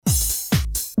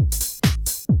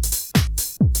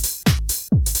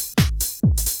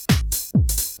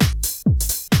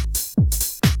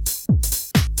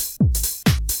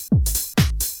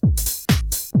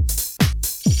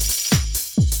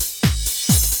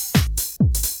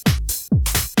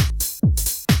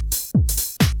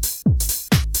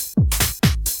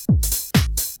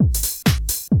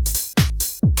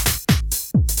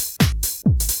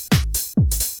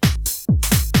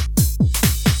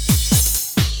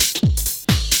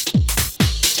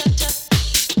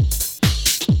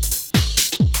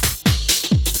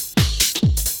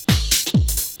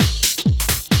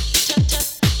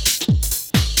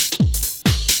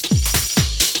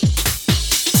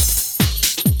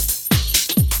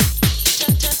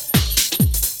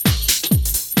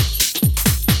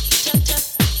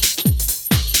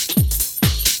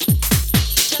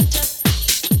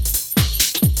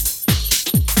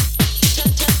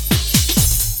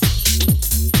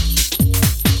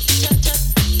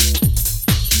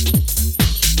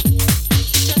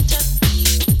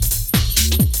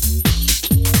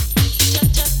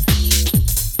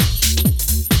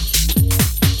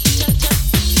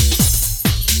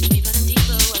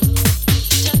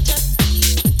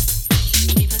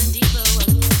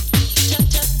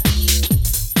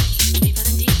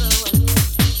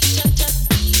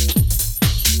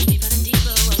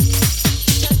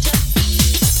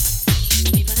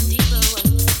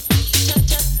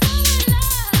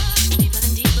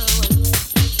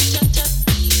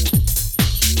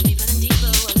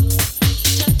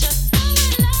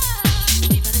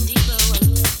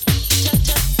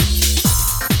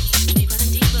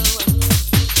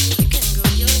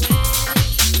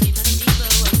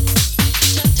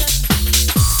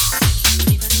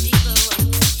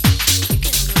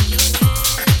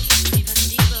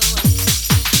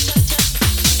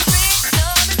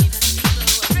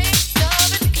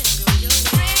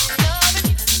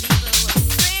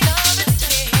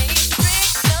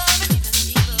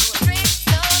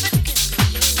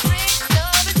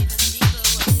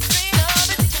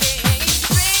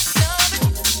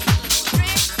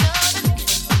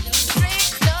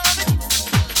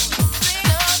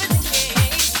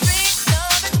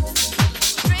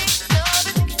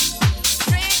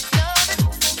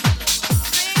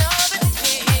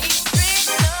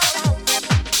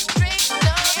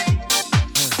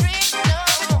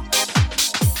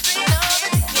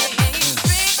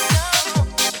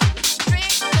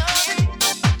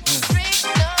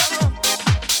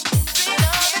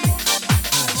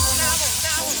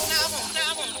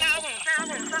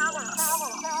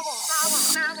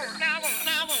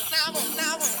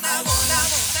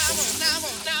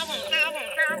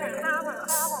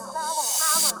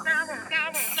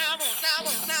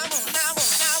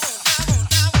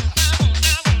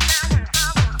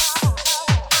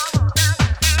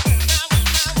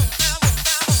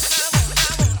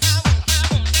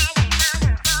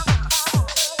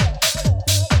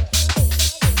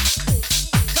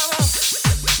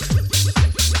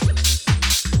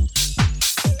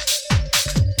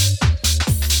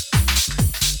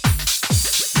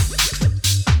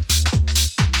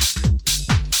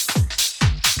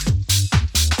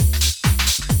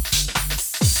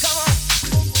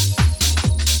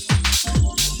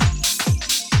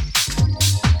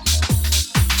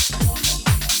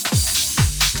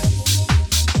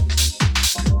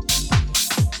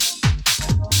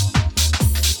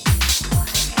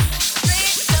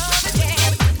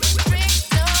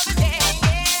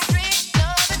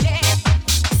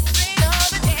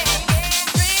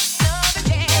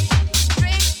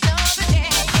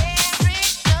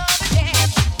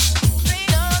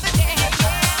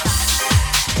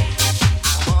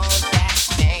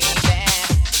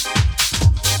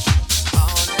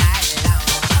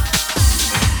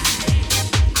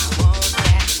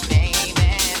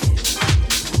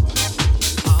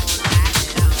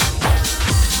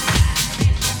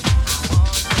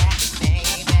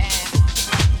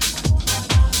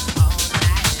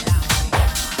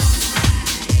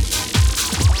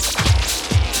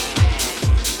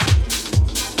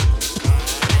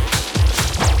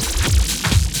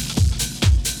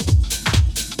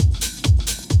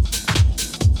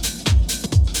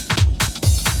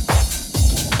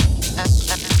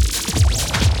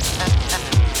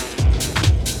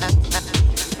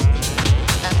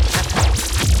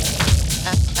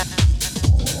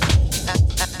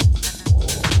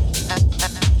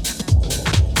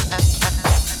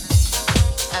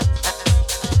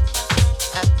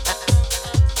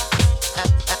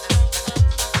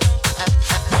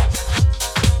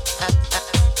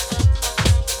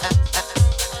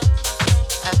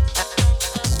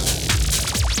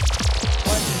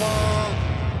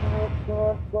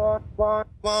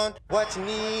Want what you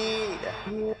need,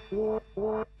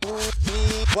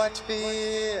 what you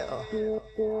feel.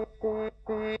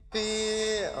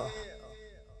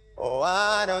 Oh,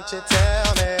 why don't you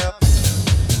tell me?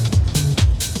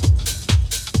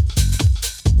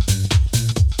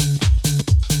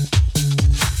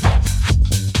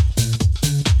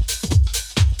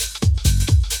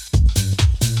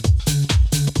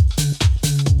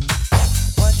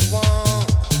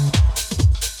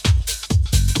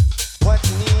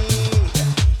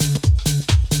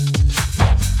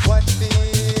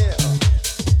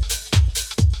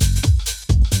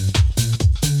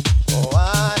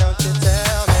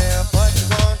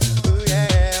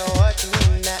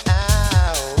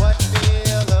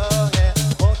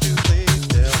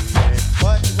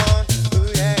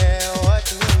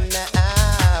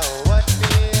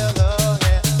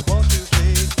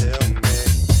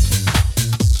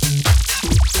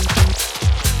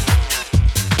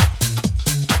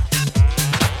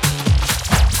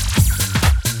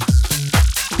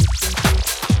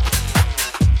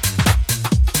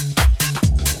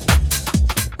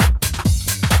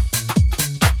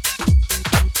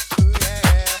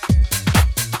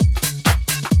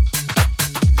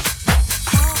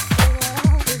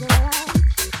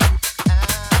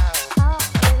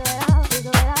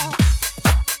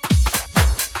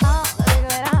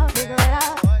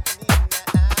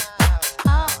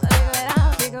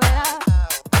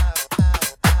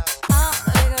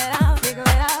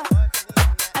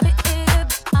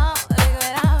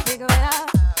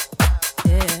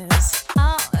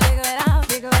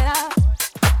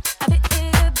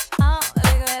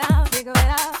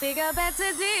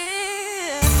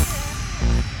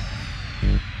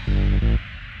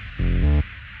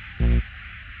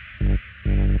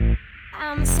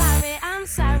 I'm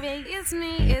sorry, it's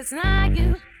me, it's not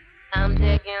you. I'm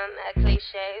taking that cliches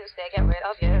to get rid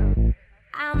of you.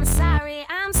 I'm sorry,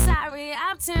 I've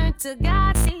turned to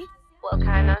God, see. What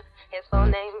kind of his full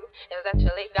name is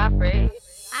actually Godfrey.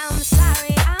 I'm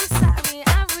sorry,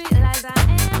 I realize I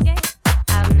am gay.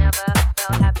 I've never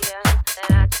felt happier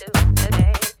than I do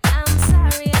today. I'm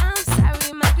sorry,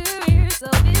 my career's so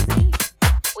busy.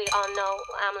 We all know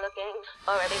I'm looking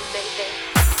for a big thing.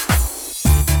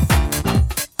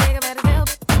 Take a better deal.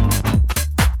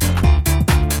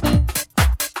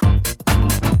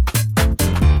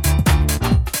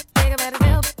 Take a better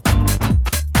deal.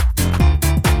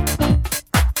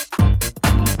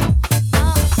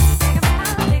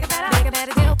 Take a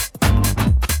better deal.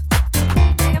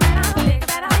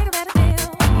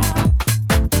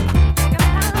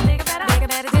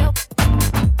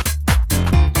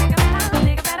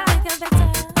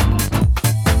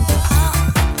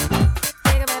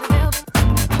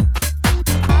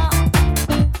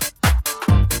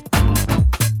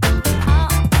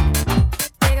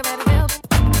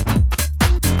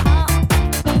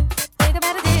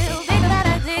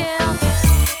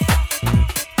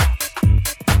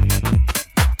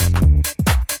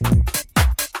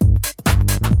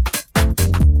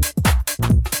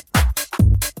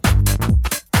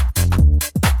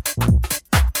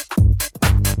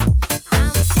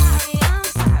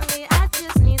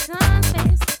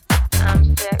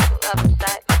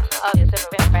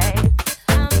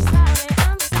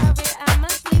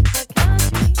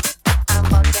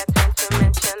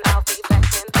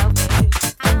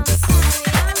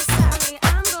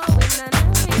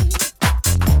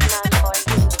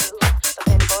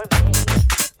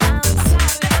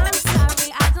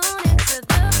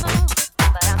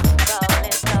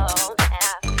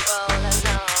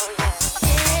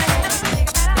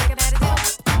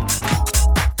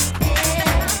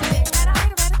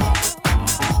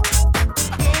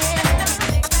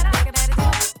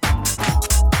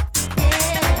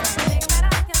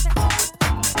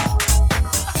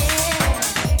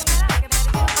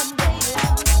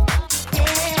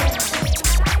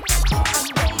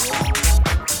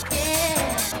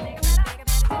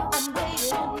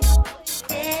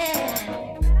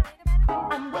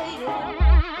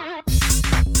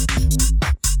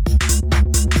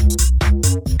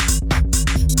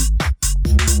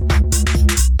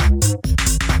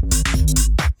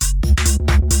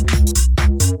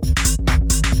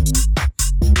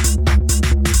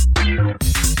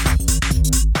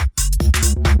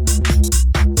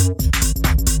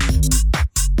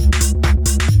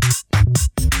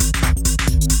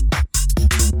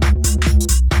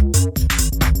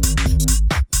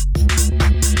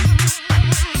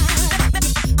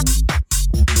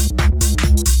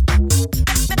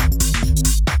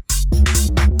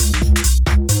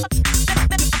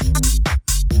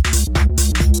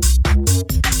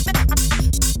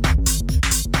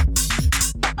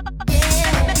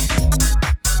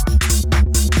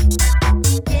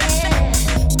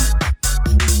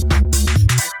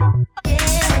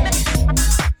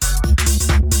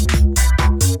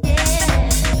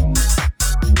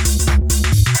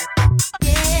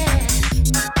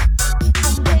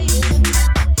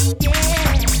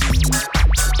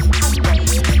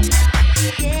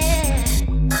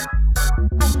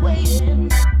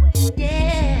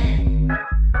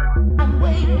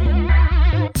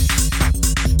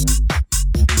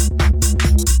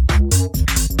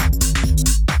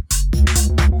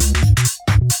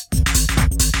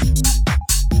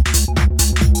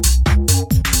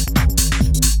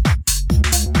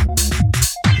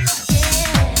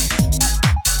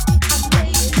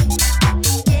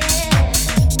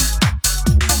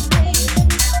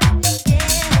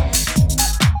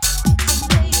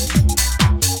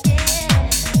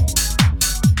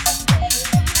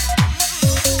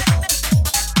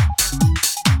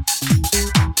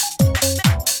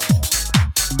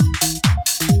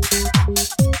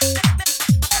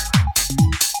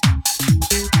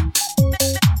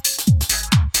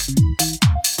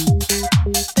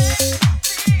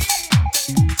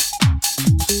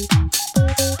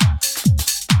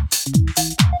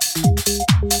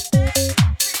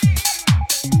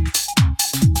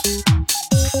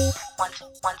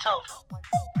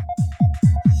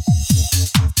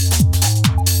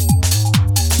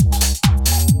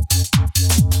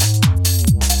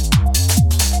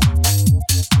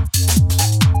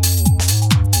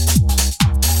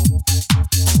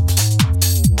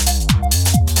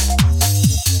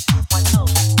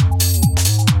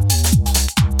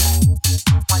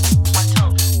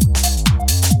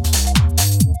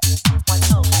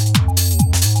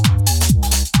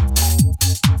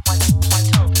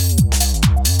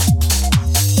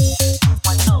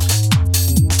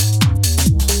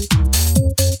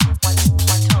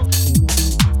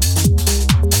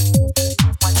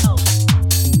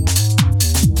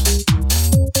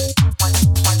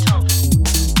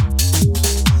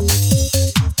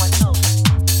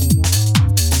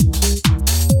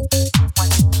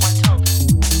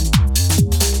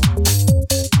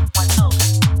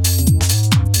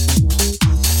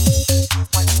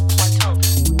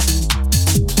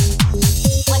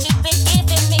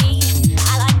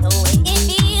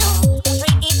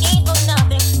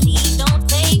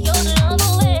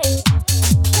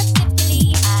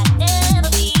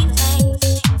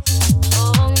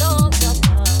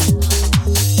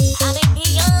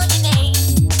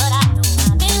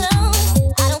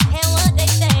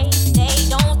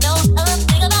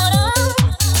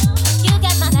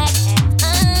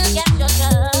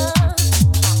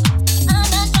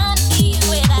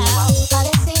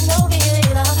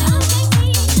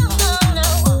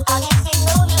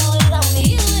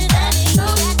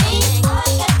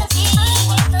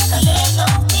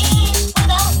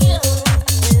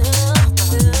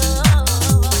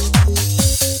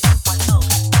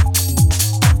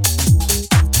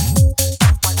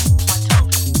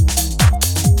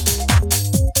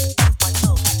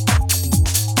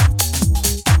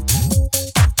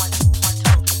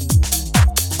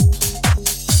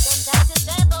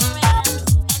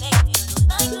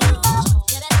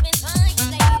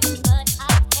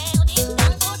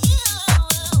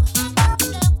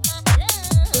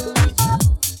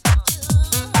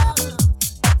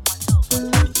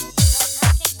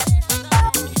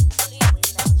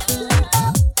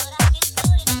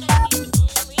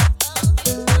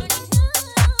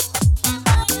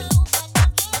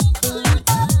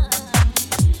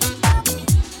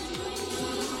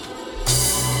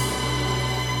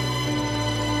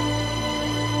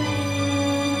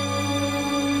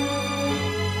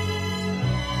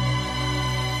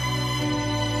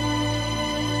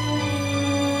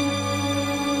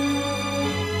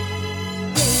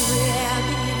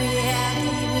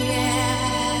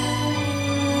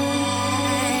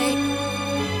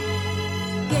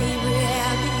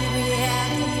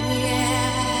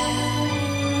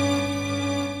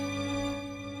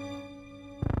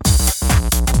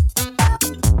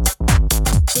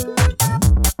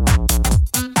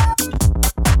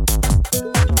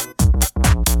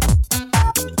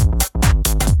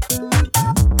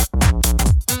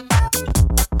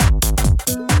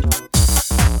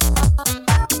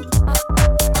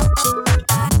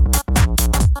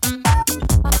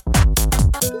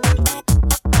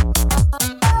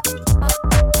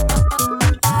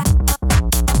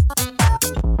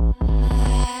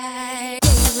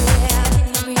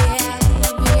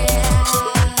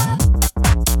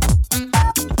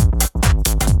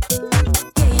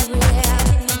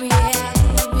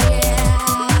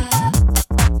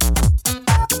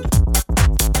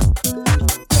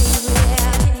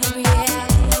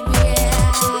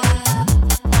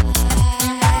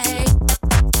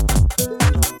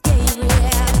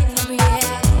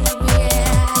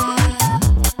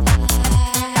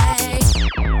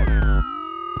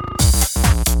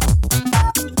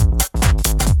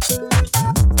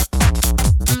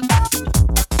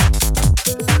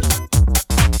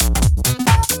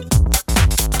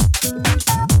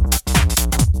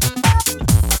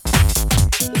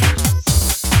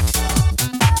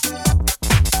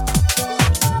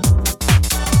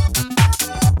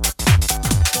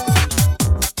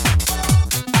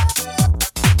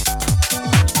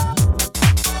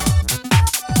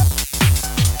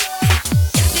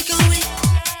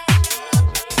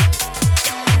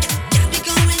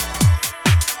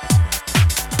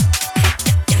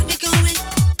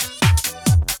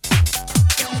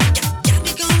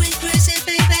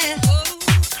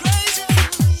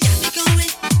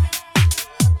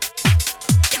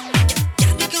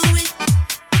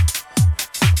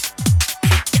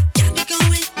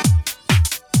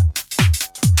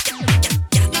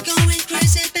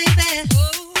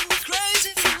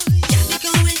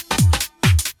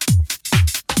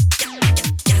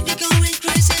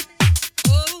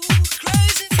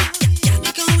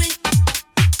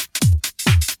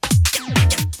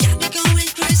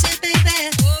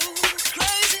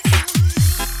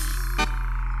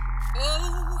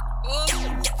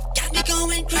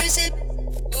 going crazy.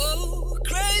 Oh,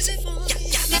 crazy for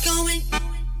you. Got me going.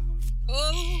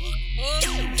 Oh, oh.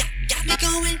 Got me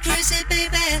going crazy,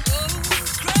 baby. Oh,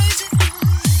 crazy for you.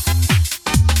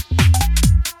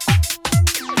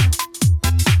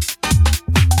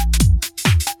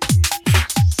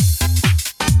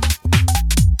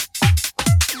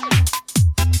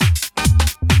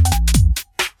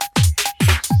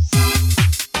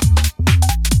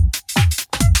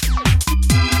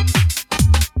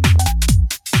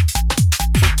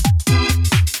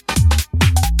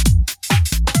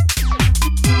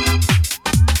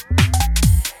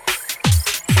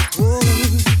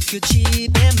 Could she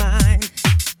be mine?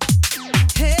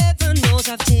 Heaven knows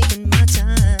I've taken my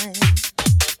time.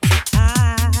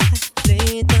 I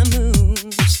played the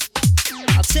moves.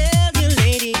 I'll tell you,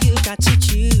 lady, you got to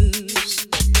choose.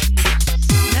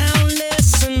 Now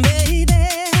listen, baby.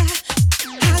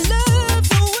 I love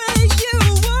the way you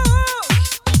walk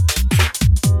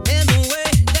and the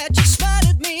way that you smile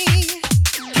at me.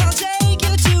 I'll take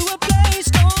you to a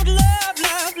place called love,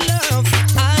 love, love.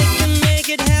 I can make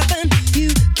it happen. You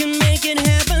can make it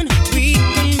happen. We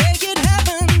can make it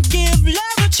happen. Give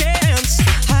love a chance.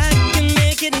 I can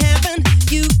make it happen.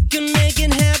 You can make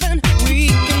it happen. We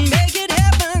can make it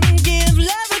happen. Give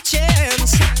love a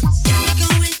chance. Got me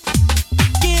going.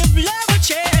 Give love a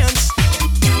chance.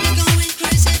 Got me going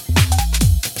crazy.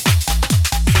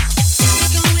 Got me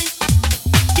going.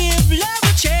 Give love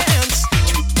a chance.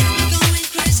 Got me going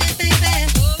crazy, baby.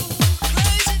 Oh,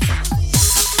 crazy for you.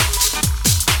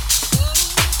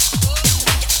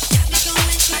 Got me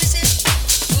going crazy.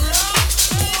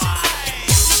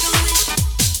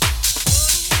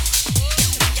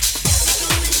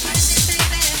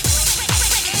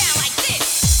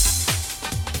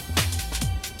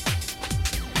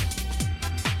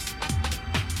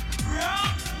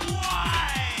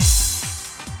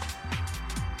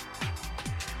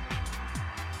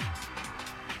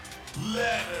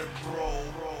 Let it roll.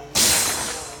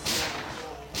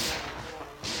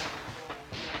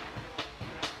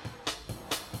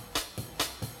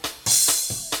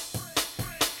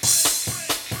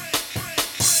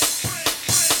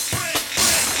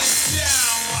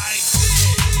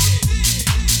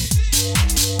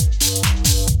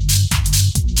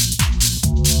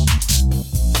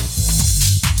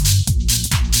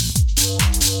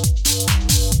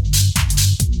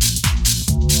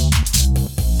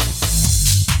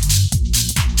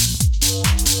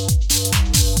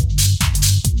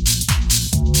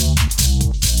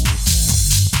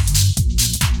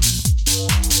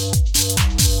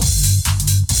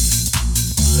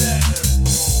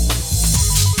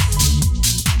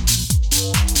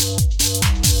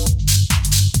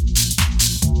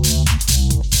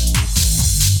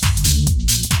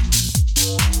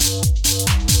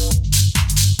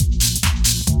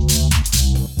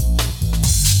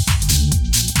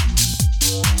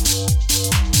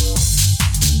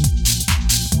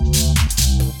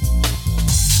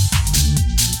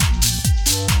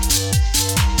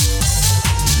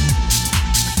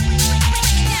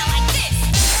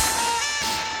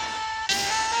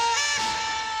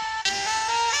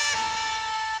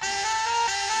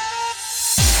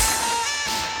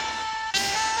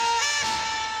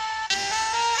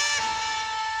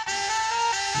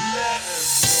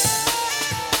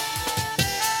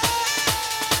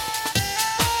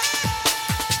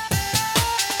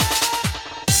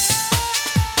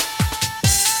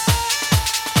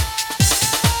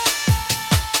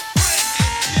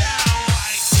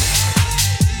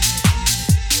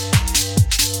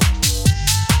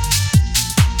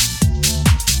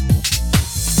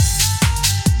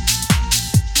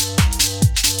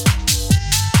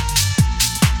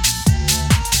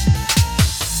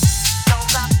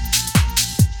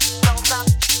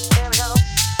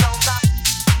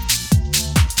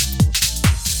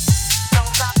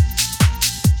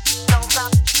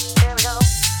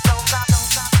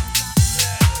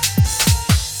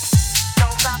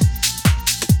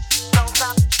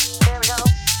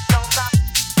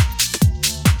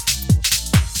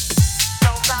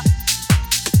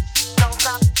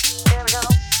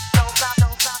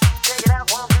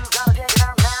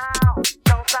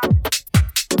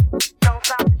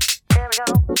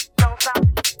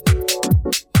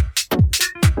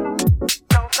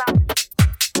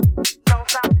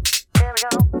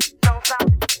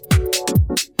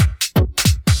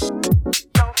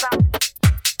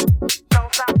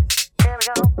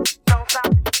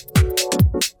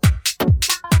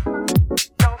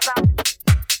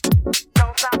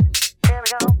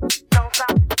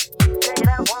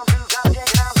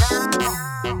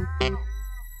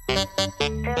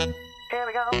 Here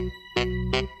we go.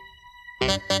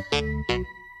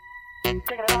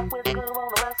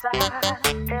 side.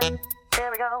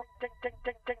 Here we go. Take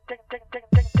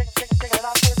it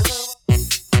off with the groove.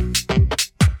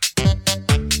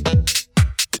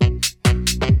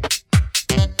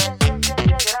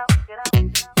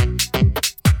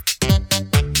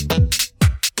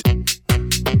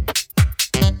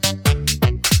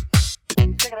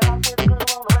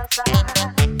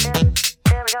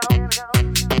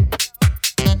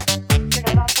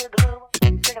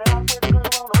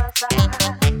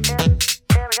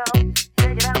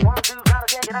 Take it out one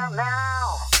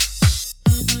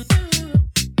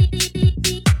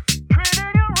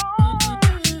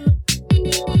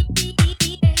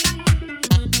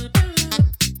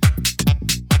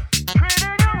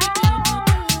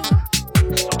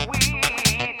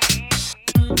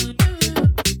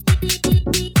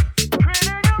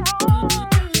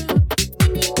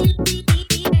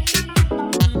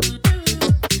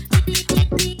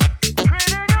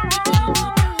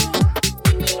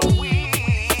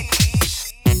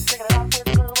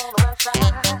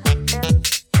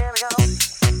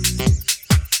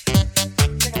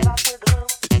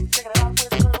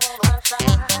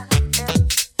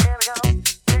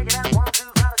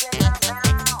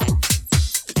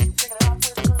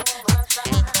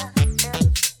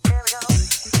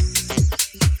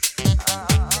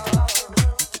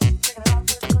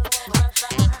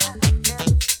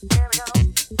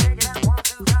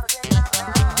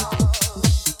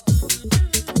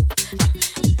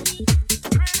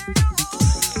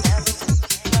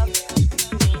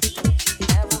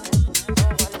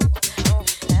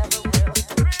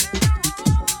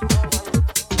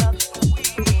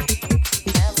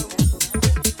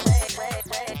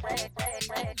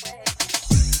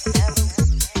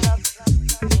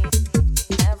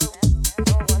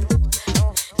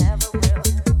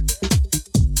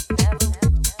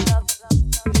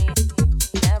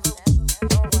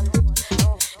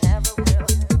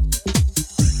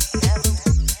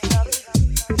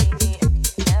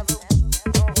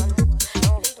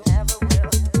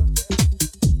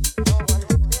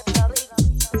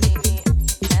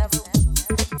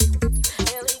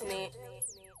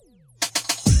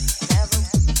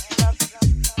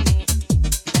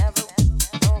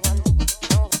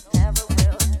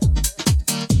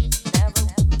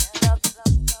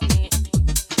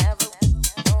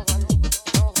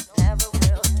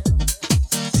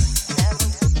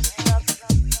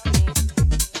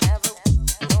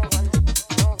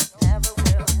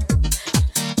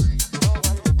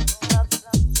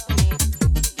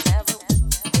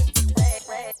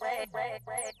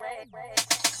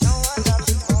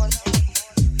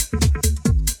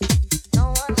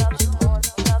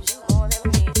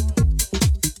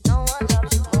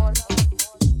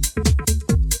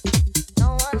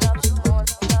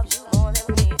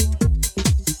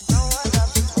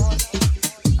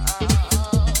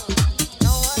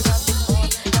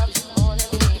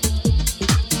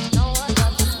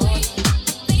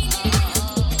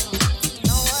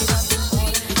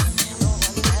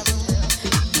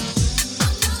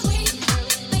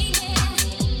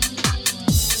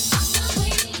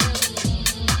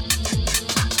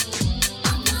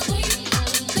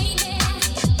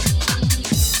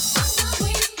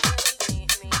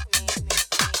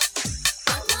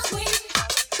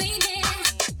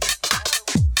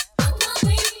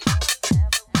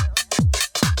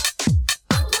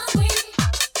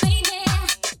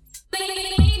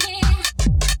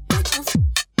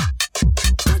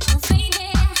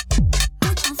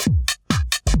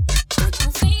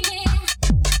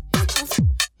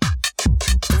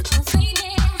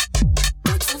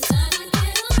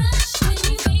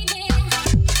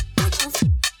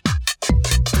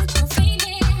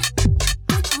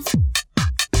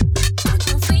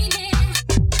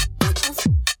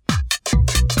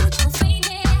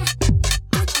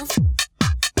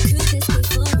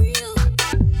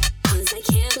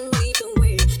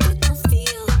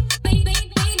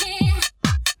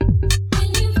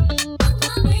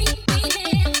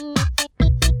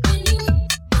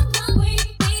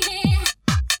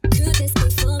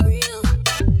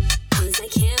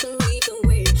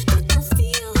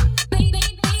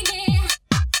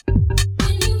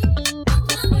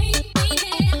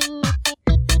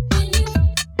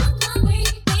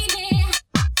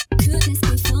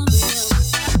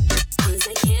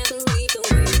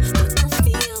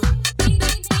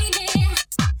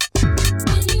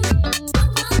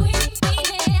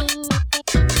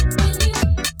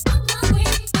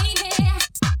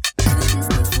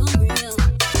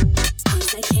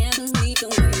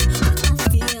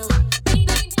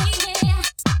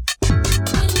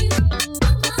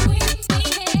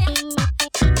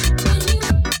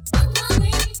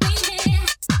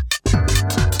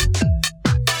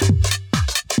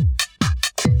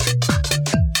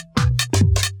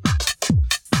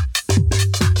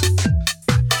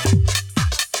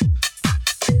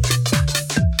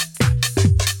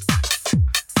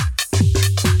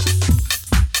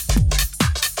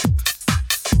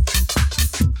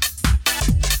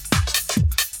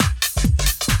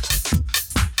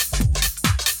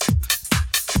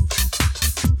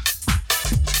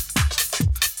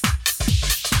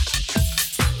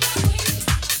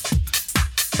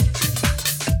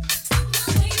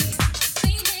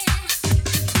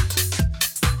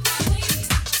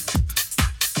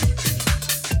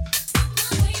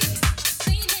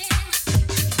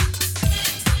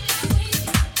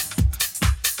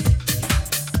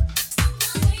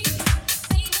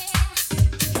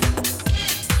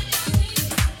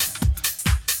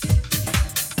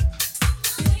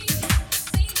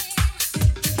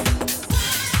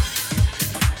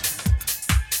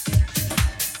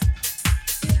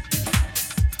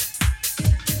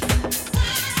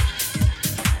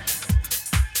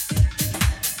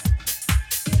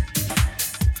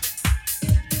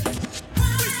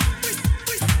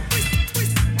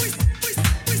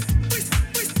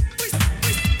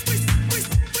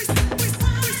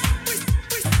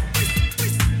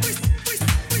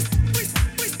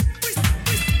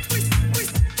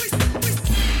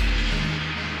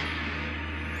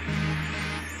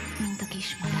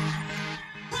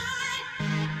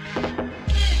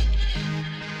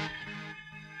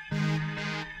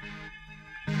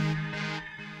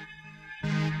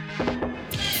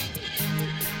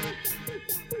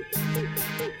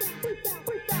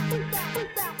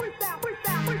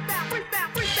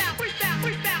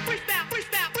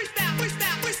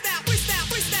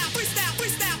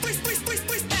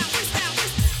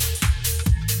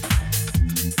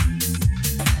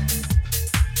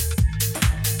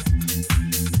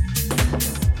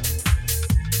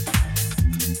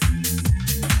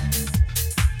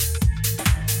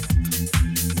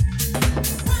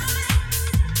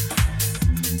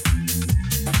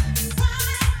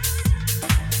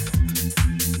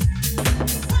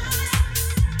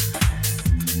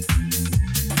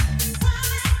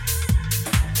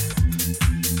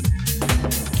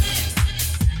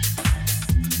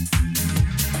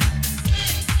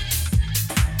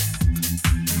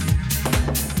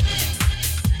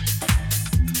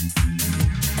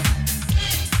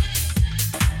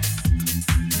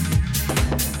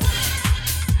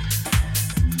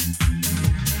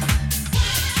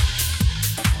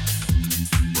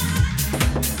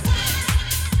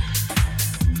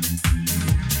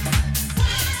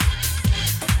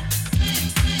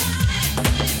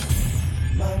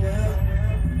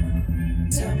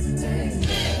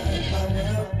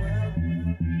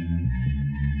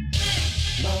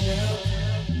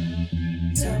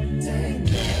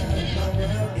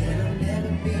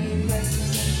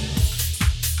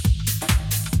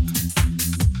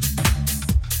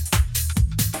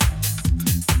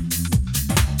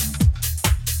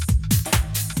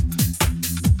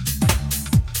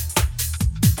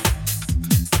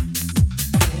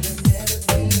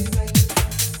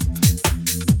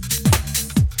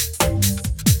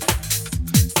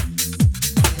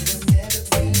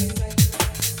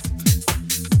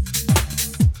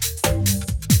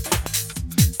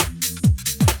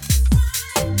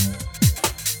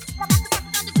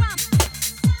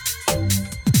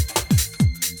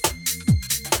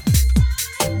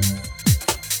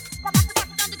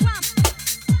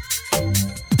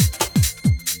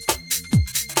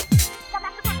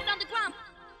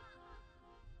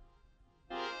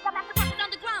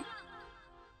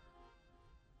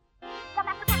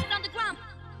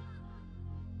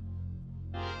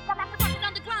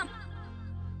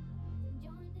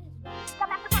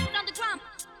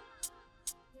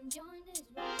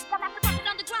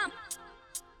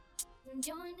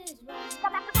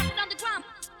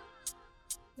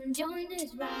Join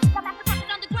this ride. Put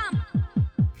it on the drum.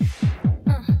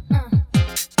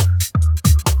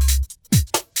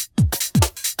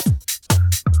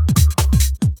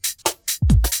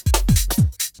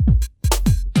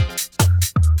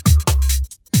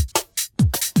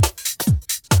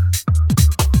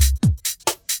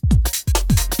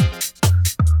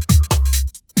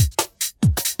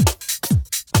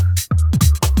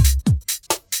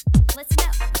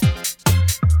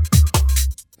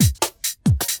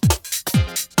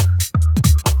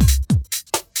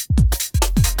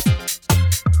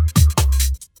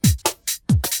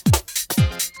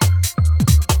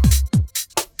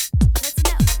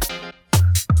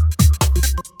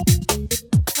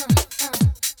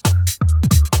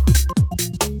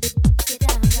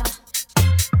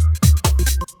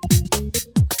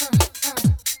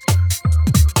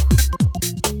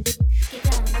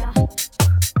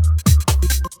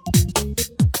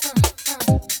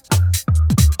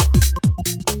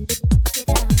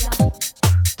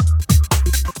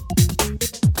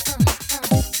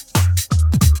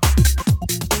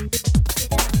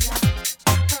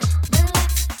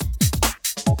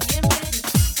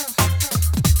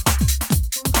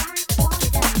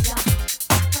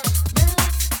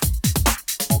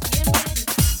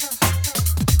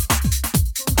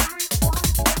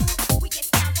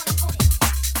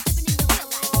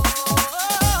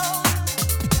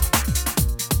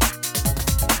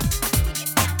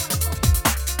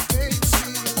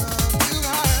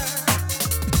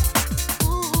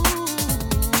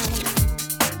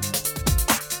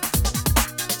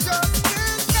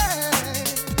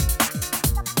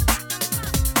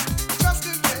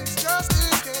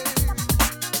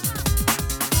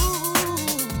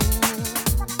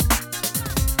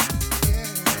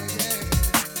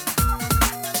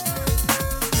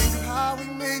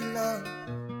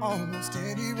 almost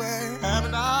anywhere.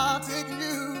 Haven't I taken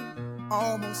you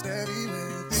almost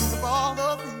everywhere? Think of all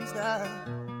the things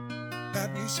that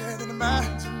we shared and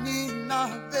imagine me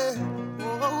not there.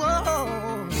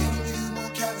 Whoa. Giving you more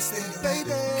calisthenics, baby.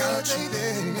 Got you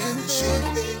there. And the shit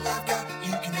that I've got,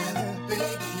 you can have it,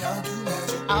 baby. I'll do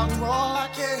magic. I'll do all I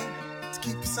can to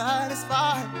keep you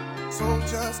satisfied. So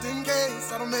just in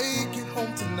case I don't make it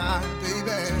home tonight,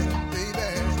 baby.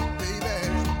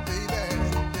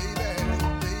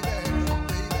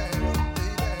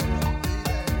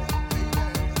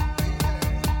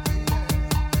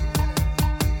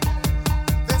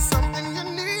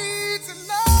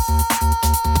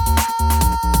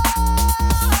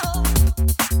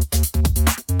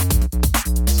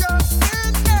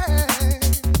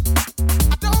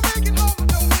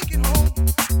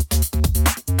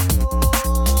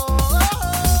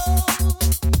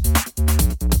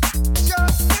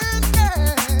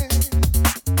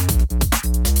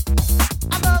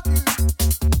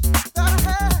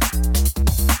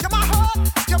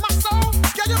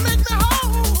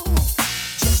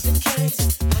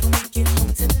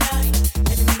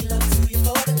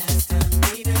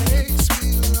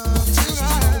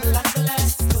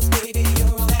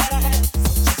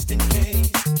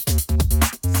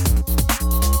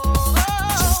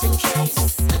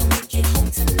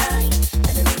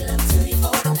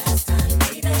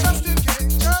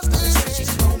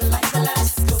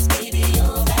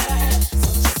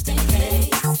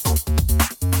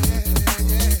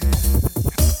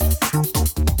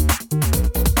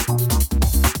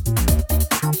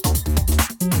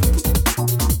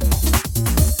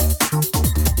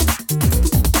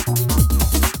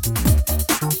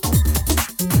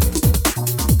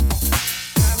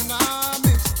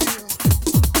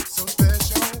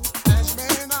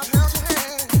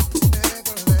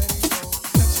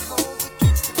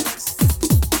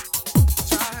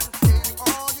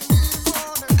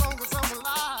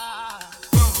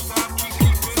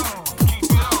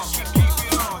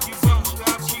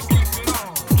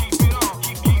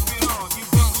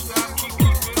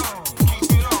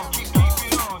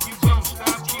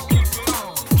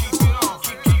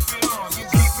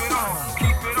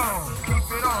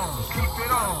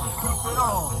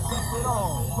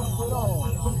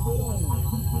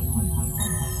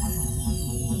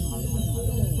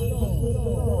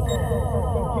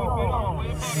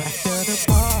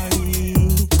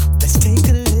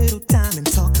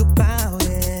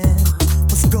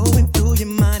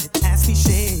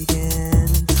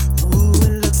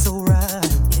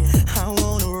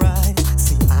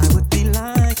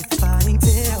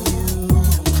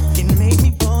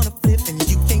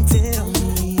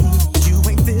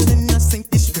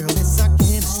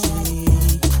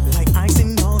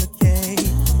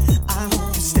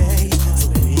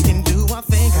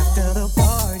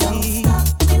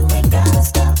 Stop, you ain't gotta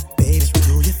stop.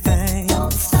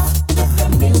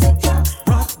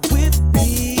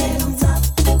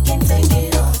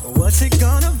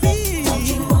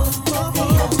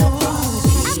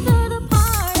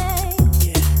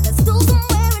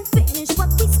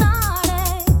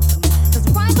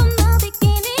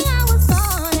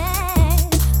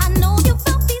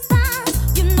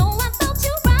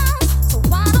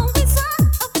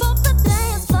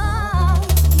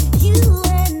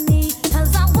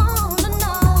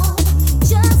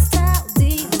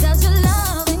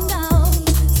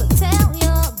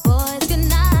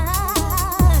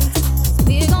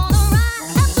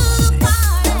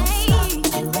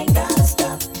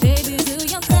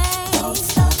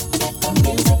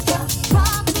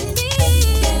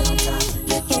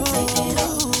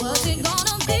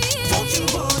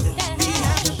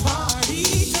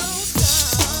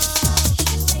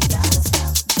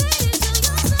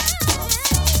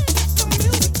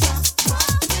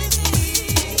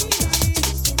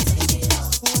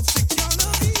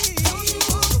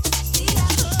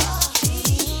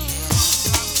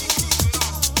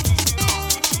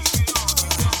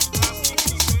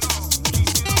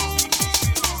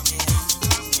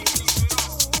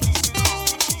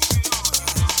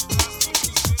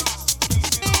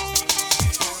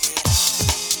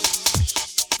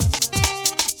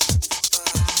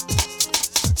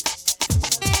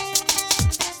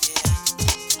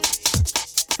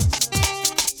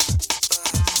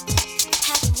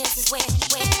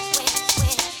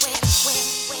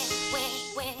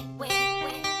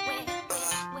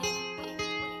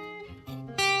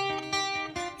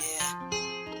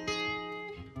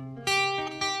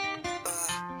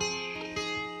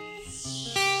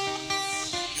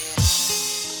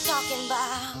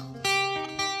 about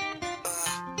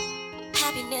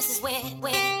happiness is where.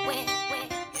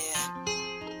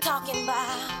 Talking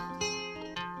about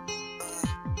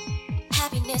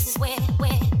happiness is where.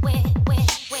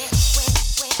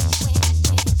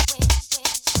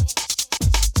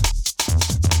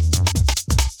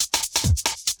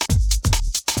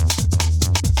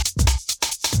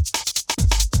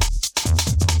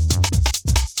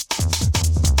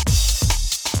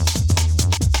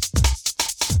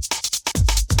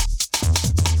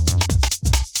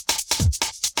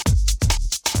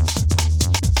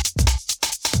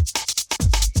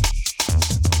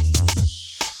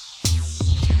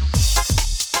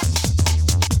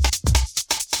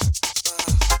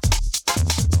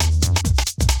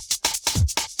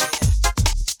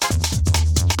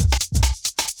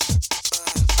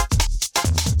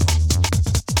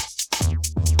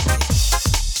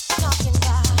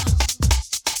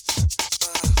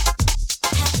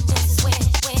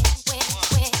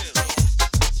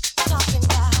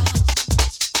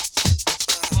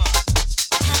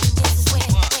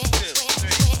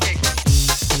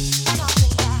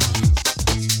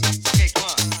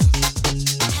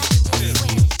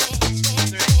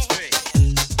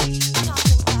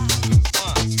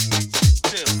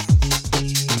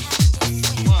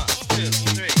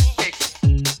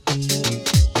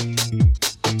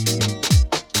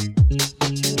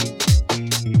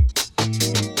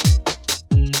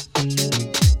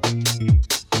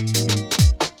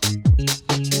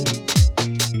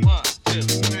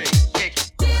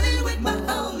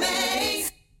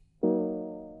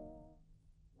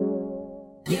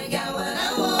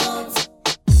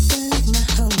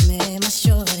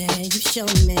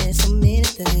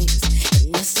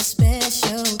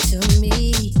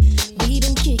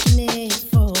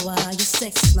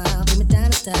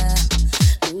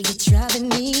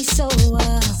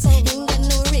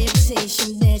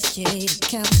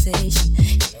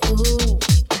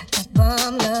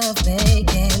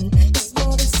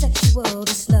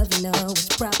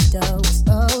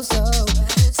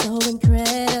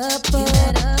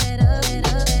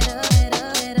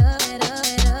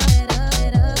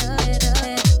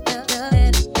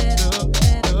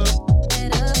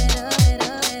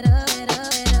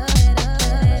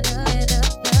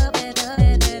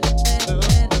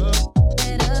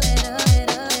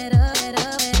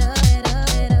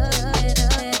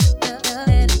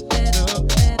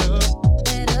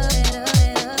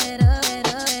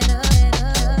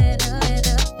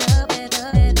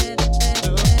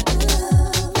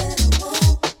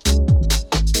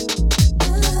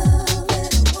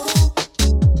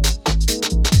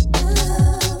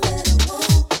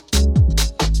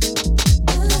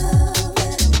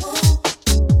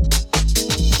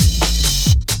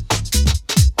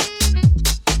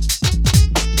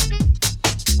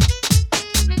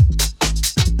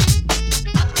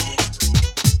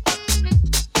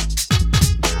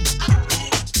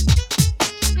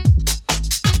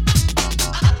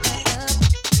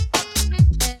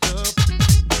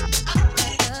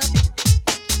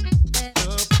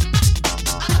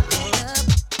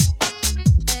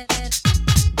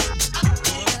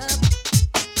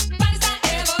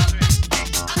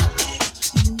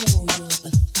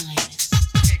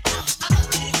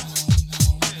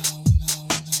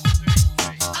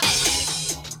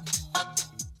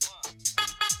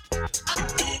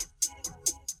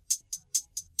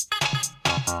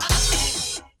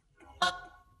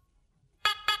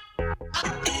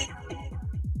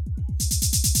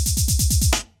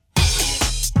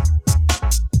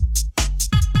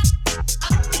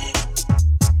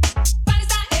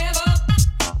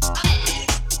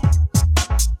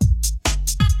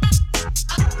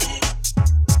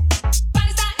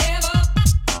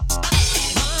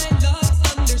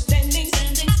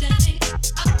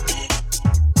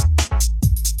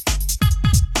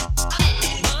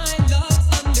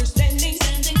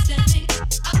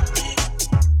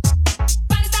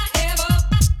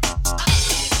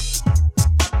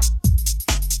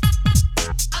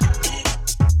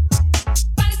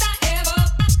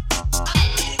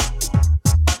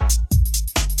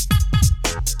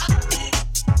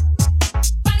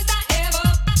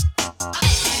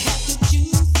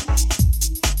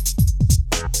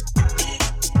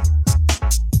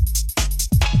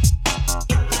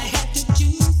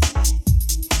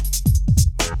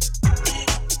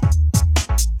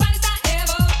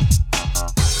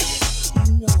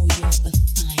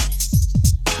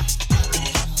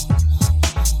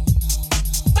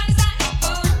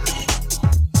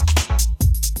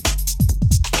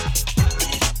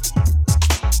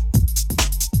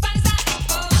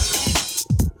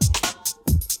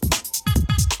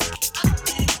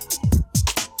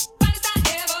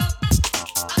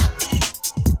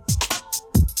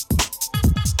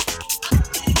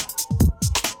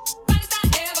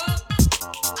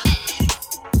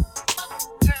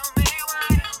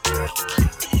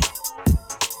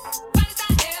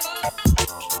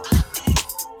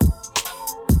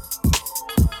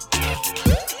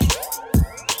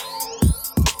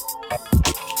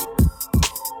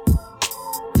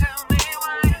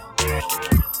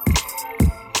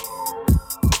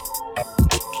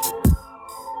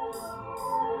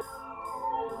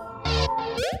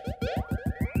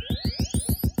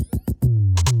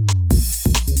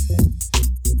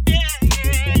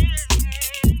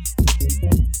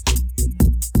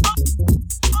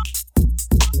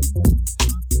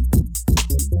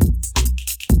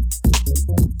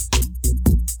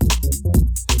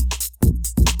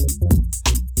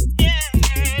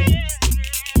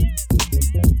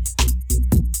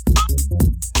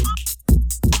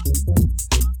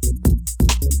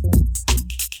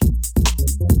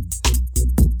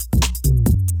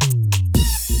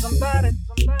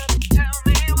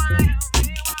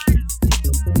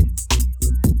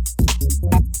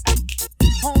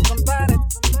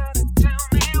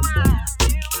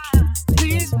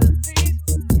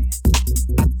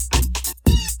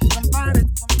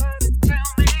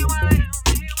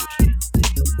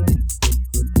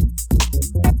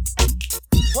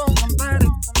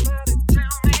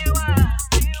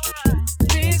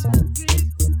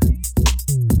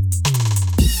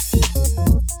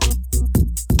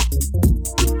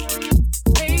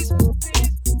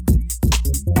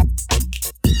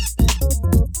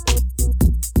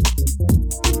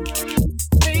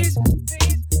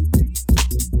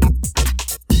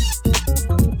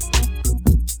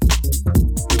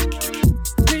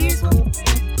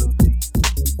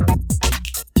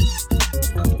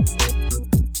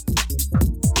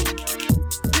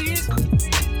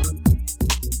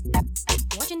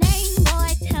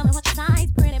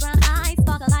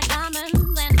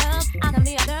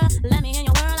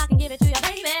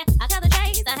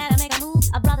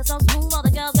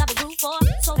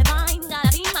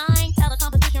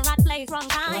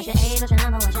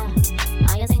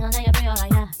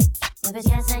 it's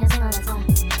yes, then you sing all that song.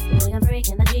 We can freak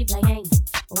in the Jeep playing.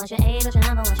 What's your age, what's your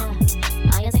number, what's your...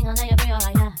 Are you single, then you're free,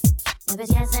 alright, yeah. If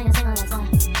it's yes, then you sing all that song.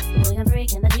 We can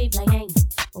freak in the Jeep playing.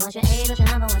 What's your age, what's your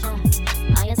number, what's your...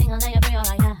 Are you single, then you're free,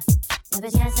 alright, yeah. If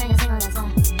it's yes, then you sing all that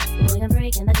song. We can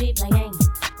freak in the Jeep playing.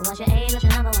 What's your age, what's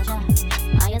your number, what's your...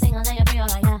 Are you single, then you're free,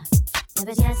 alright, yeah. If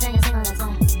it's yes, then you sing all that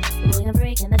song. We can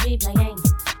freak in the Jeep playing.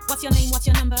 What's your name? What's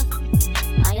your number?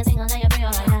 Are you single, then you're free,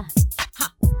 alright, yeah. Ha.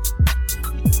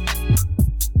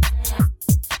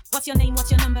 What's your name? What's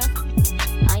your number?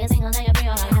 Are you single, then you're free,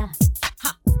 alright, yeah.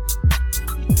 Ha.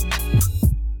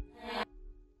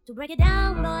 To break it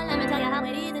down, boy, let me tell you how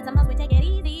it is. It's a must, we take it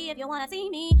easy. If you wanna see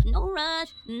me, no rush,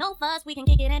 no fuss. We can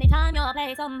kick it anytime, your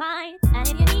place or mine. And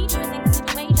if you need to sing the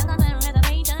situation, I'm on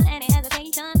reservation, any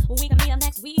hesitation, we can meet up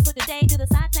next week. Put the day to the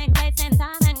side, same place, same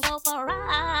time, and go for a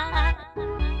ride.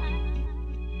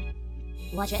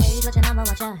 What's your age, what's your number,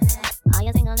 what's your... Are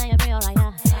you single, then you're free, alright,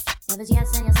 yeah. If it's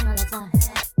yes, then you're single, let's go.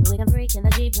 We can freak in the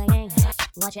Jeep playing.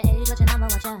 What's your age, what's your number,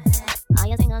 what's your... Are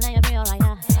you single, then you're free, alright,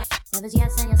 yeah. If it's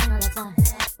yes, then you're single, let's go.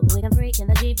 We can freak in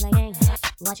the Jeep playing.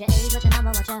 What's your age, what's your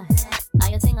number, what's your... Are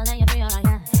you single, then you're free, alright,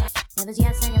 yeah. If it's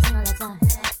yes, then you're single, let's go.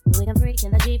 We can freak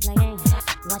in the Jeep playing.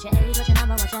 What's your age, what's your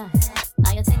number, what's your...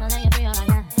 Are you single, then you're free, alright,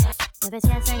 yeah. If it's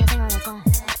yes, then you're single, let's go.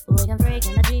 We can freak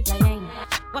in the Jeep playing.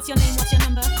 What's your name? What's your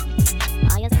number?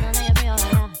 Are you single, then you're free,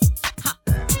 alright, yeah. Ha.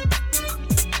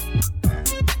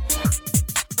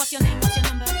 What's your name? What's your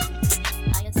number?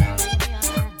 Are you single, then you're free,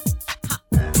 alright, yeah. Ha.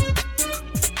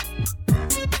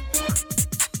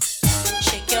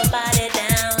 Shake your body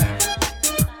down.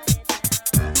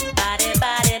 Body,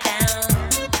 body down.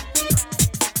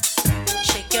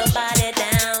 Shake your body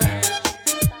down.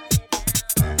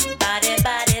 Body,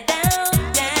 body down,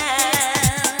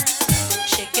 down.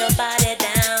 Shake your body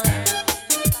down.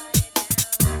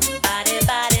 Body,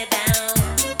 body down.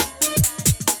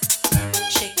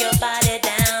 Shake your body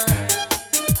down.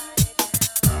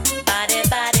 Body,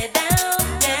 body down,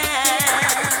 down.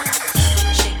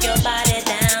 Shake your body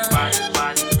down. Body,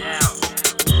 body down.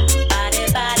 Body,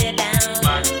 body down.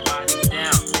 Body, body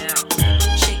down, down.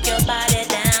 Shake your body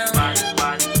down. Body,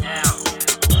 body down.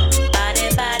 Body,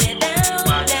 body down,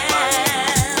 down.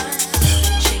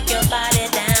 Shake your body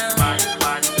down. Body,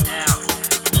 body down.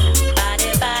 Body,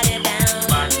 body down.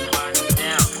 Body, body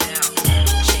down, down.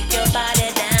 Shake your body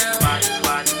down. Body,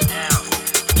 body down.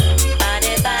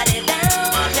 Body, body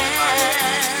down, down.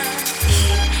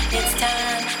 It's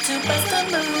time to bust a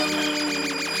move.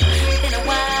 Been a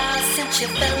while since you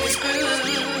felt this groove.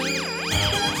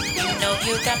 You know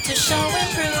you got to show and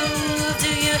prove. Do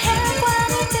you have what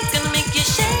it takes? Gonna make you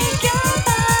shake your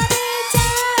body down.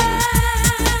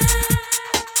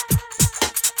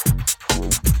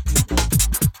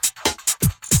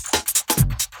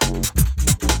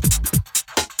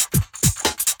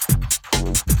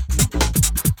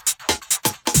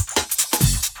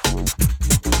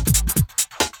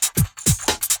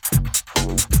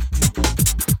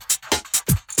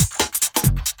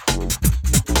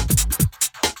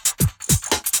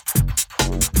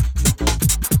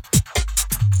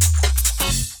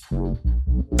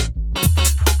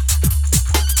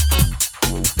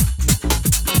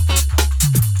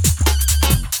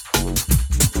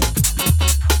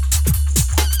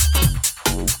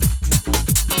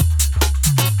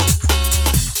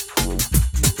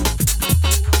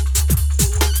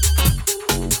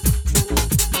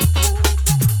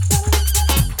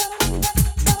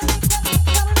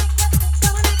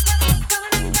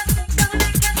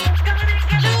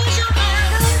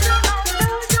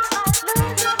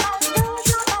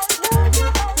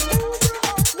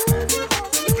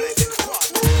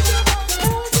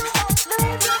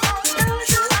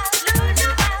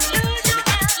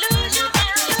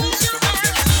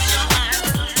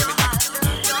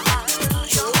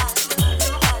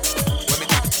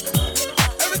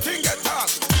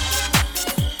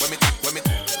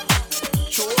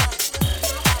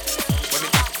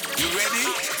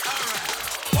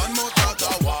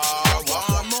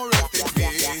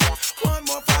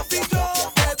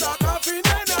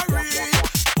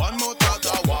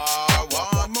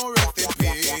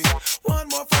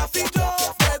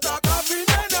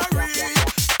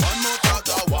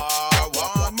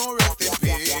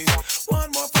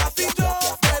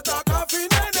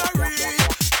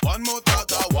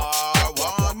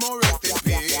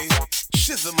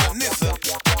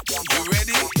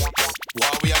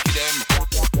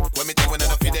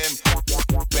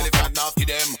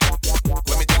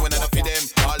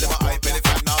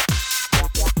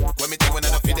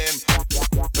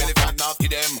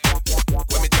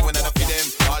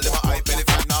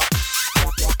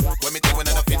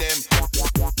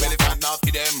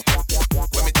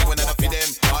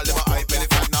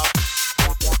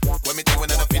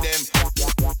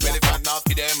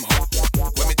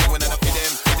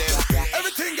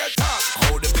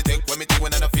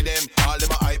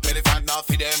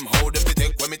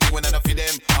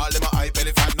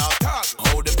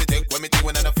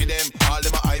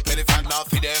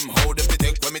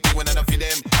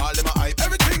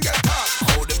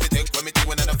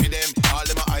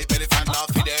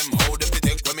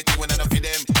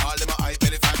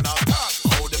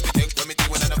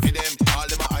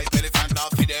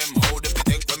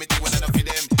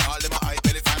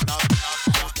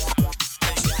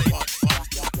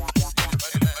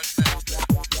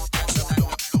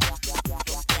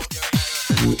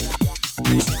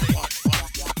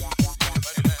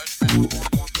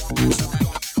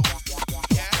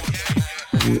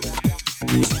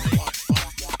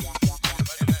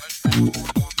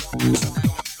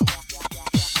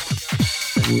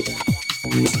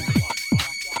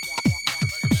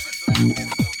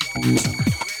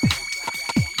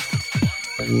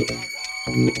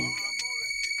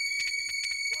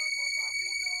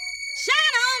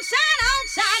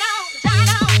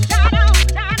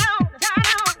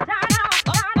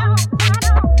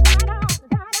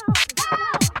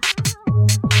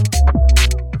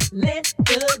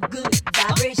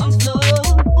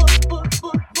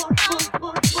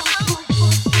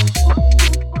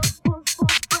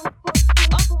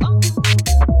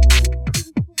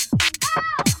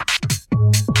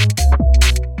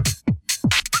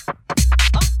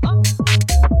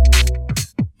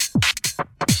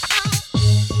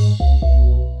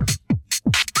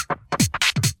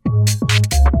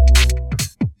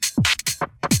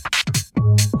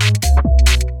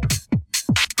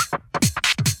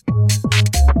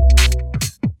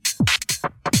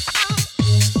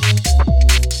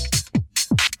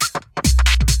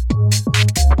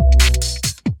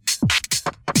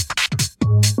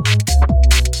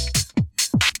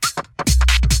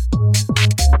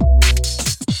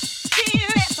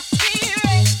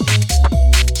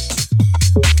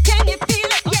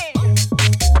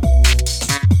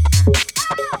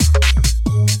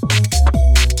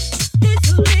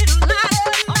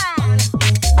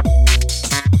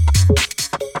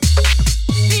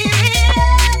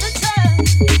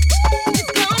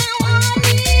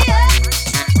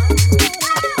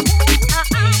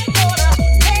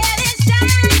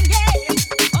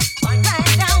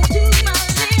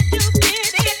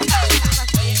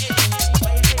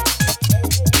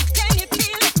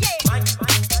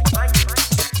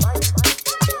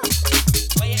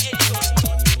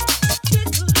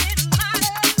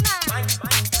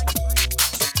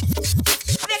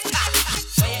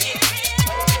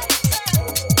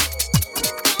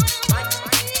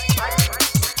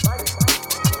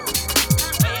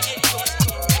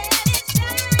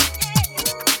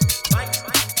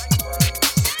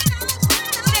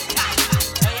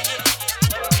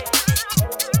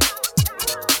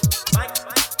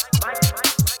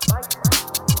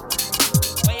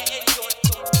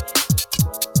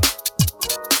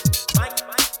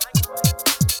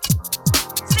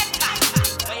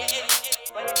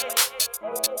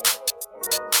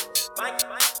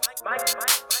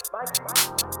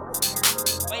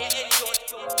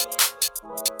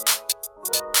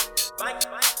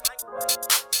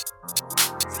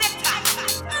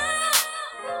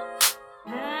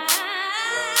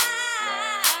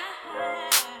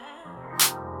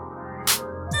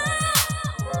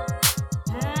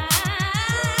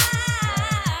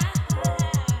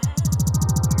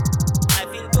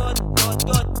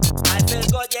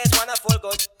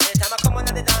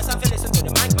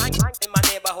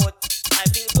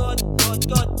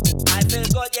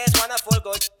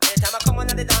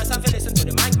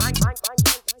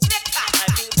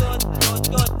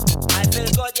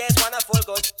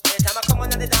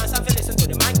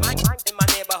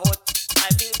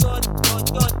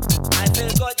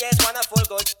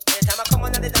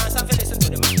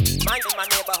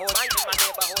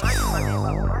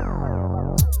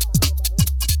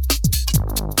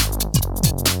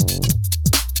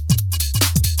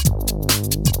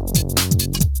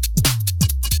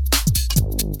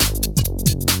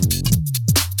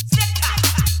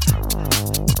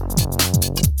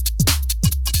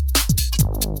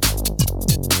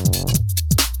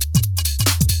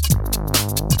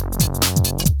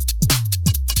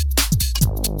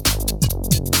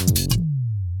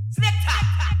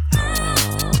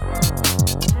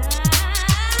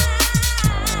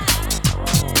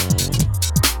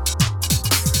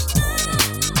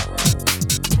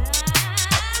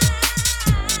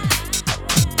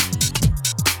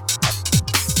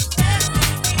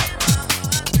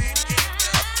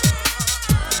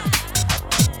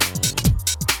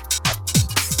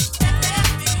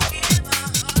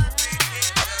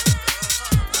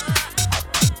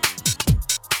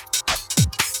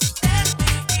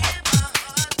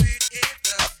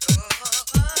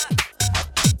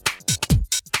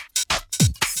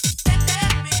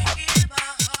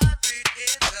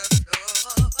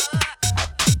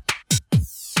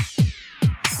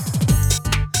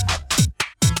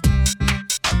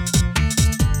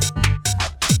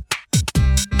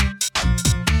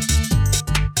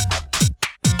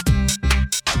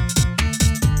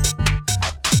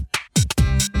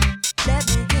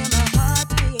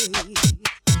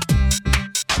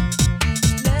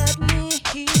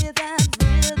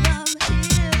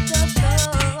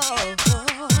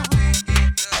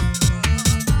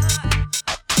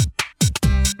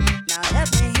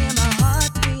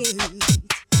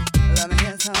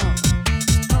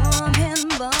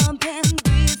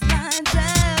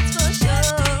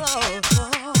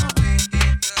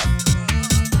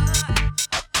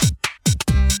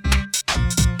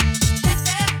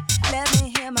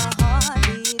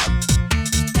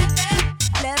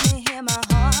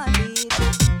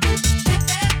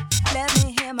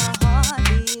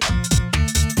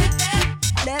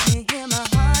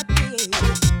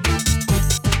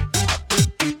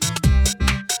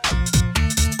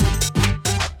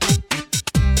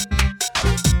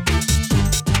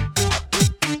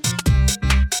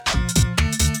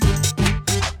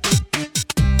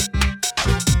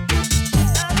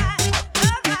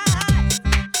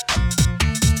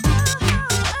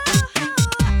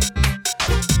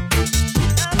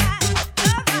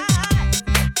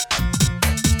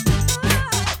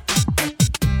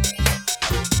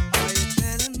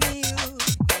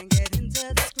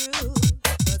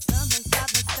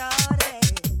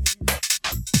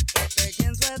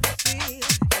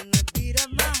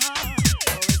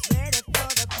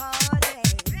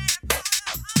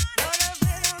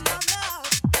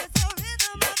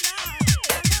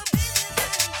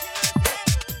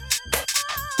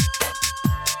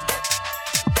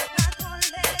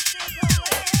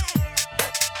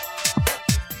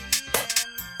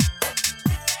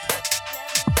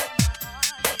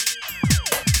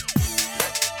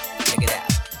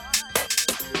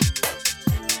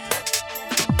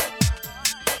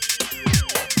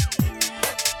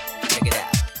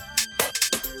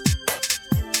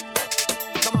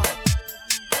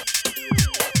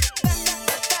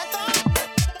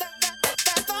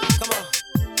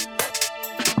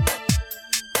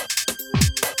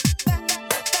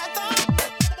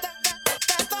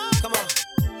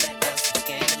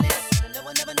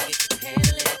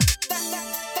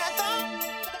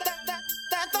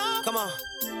 Come on.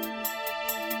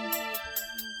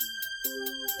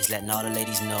 It's letting all the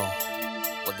ladies know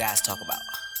what guys talk about.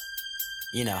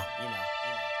 You know,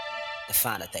 the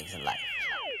finer things in life.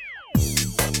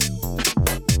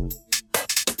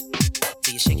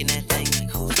 So you're shaking that thing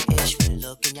like who's the ish with a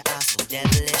look in your eyes so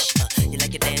devilish. You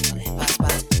like your dance on the hip-hop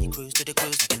spots. You cruise to the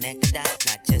cruise like a nectar dot.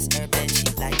 Not just urban, she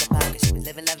like the pop, cause she was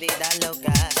living la vida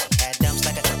loca. She had dumps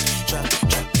like a truck.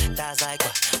 Thighs like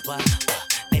what?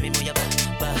 Baby, move your butt.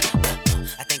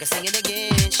 I think I sing it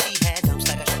again. She had dumps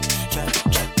like a truck.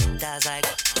 Thighs like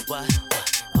what?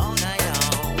 All night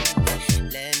long.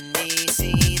 Let me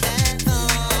see that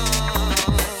thong.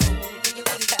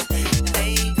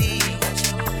 Baby,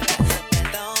 that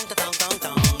thong.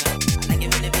 I like it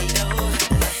when it beat though.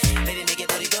 Baby, make it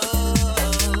booty go.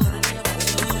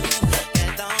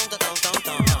 That thong.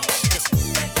 Listen,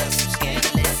 that girl's so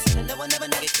scandalous. No one never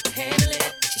nigga could handle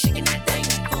it. She shaking that thing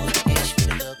like who's the ish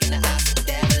with a look in the eyes so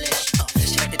devilish.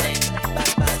 She like the dance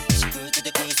like bop. She cruise to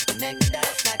the cruise to connect the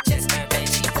dots. Not just her, baby,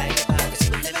 she like the pop, cause she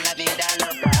was living la vida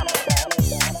loca.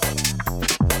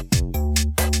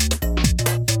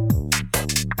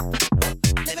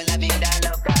 Living la vida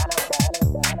loca.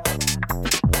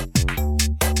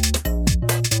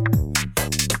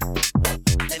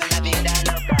 Living la vida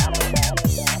loca.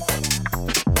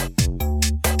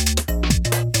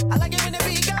 I like it when the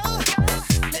beat go.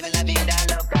 Living la vida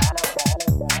loca.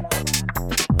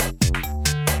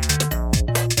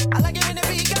 I like it when the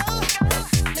beat go.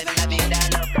 Living la vida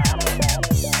loca.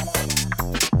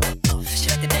 She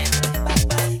like to dance like a bop.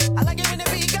 I like it when the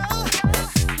beat go.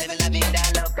 Living la vida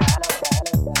loca.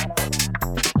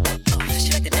 She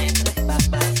like to dance like a bop.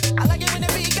 I like it when the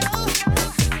beat go.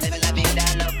 Living la vida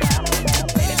loca.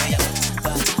 Baby, move your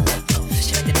butt.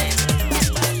 She like to dance like a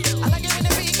bop. I like it when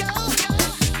the beat go.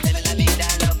 Living la vida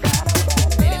loca.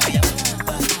 Baby, move your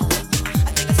butt. I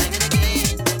think I sang it again.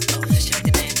 She like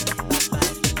to dance like a bop.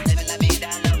 Living la vida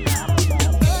loca.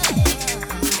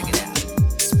 Check it out.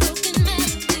 Spoken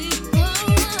melody,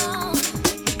 oh.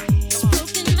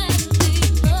 Spoken melody,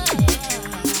 oh.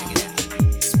 Check it out.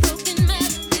 Spoken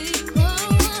melody,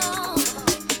 oh.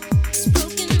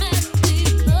 Spoken melody,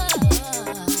 oh.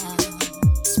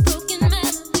 Spoken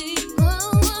melody,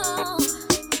 oh.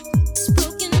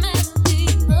 Spoken melody,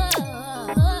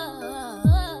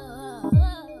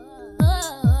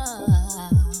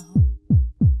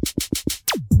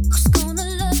 Who's gonna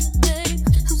love me, babe?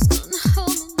 Who's gonna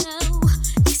hold me now?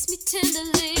 Kiss me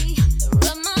tenderly,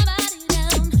 rub my body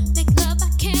down, make love by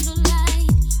candlelight,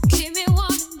 keep me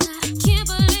warm at night. Can't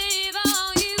believe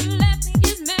all you left me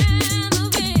is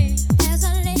memory. As I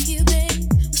left you, babe,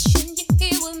 wishing you're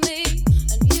here with me,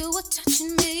 and you were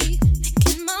touching me,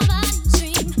 making my body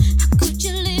dream. How could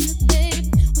you leave me, babe,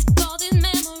 with all these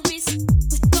memories,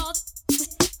 with all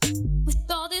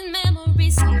these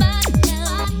memories? Body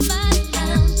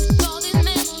down, with all these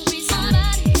memories.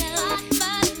 Body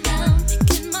down,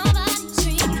 making my body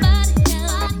dream. Body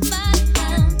down,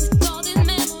 with all these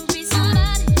memories.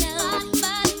 Body down,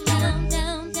 down,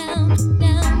 down, down,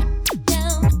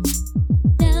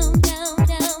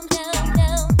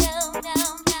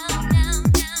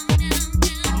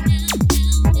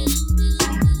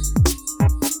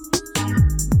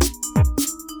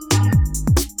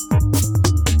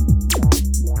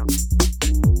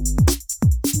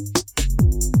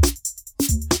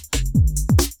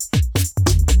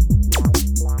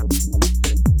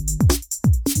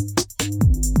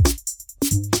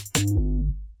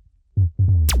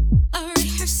 I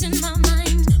rehearse in my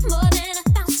mind more than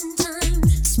 1,000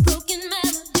 times. Spoken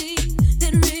melody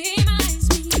that reminds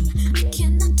me I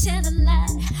cannot tell a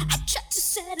lie. I try to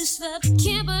satisfy, but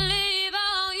can't believe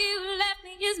all you left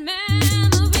me is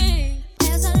memory.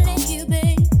 As I left you,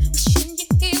 babe, wishing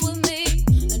you're here with me,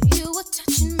 and you were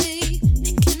touching me,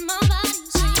 making my body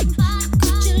dream. How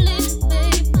could you leave me,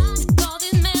 babe, with all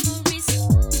these memories,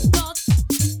 with all these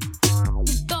memories? Body down,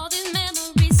 with all these memories. Body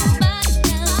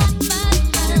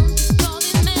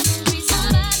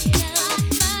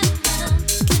down,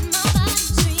 making my body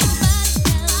dream. Body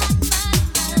down,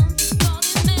 with all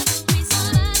these memories. Body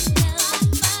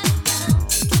down,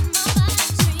 making my body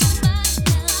dream. Body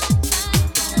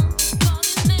down, with all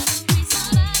these memories. Body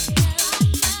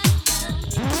down,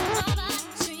 making my body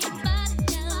dream. Body down,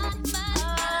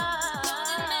 with all these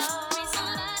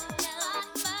memories.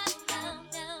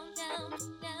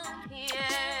 Body down,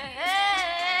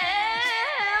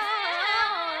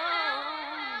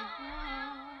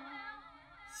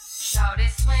 Shawty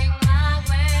swing my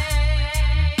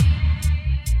way.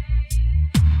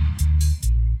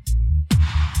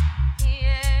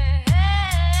 Yeah.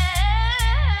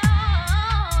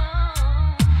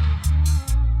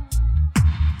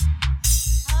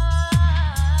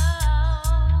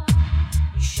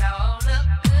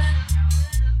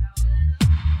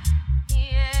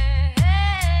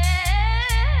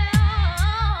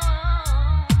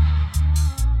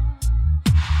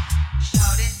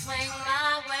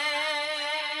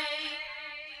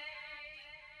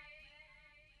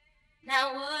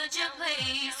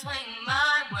 swing.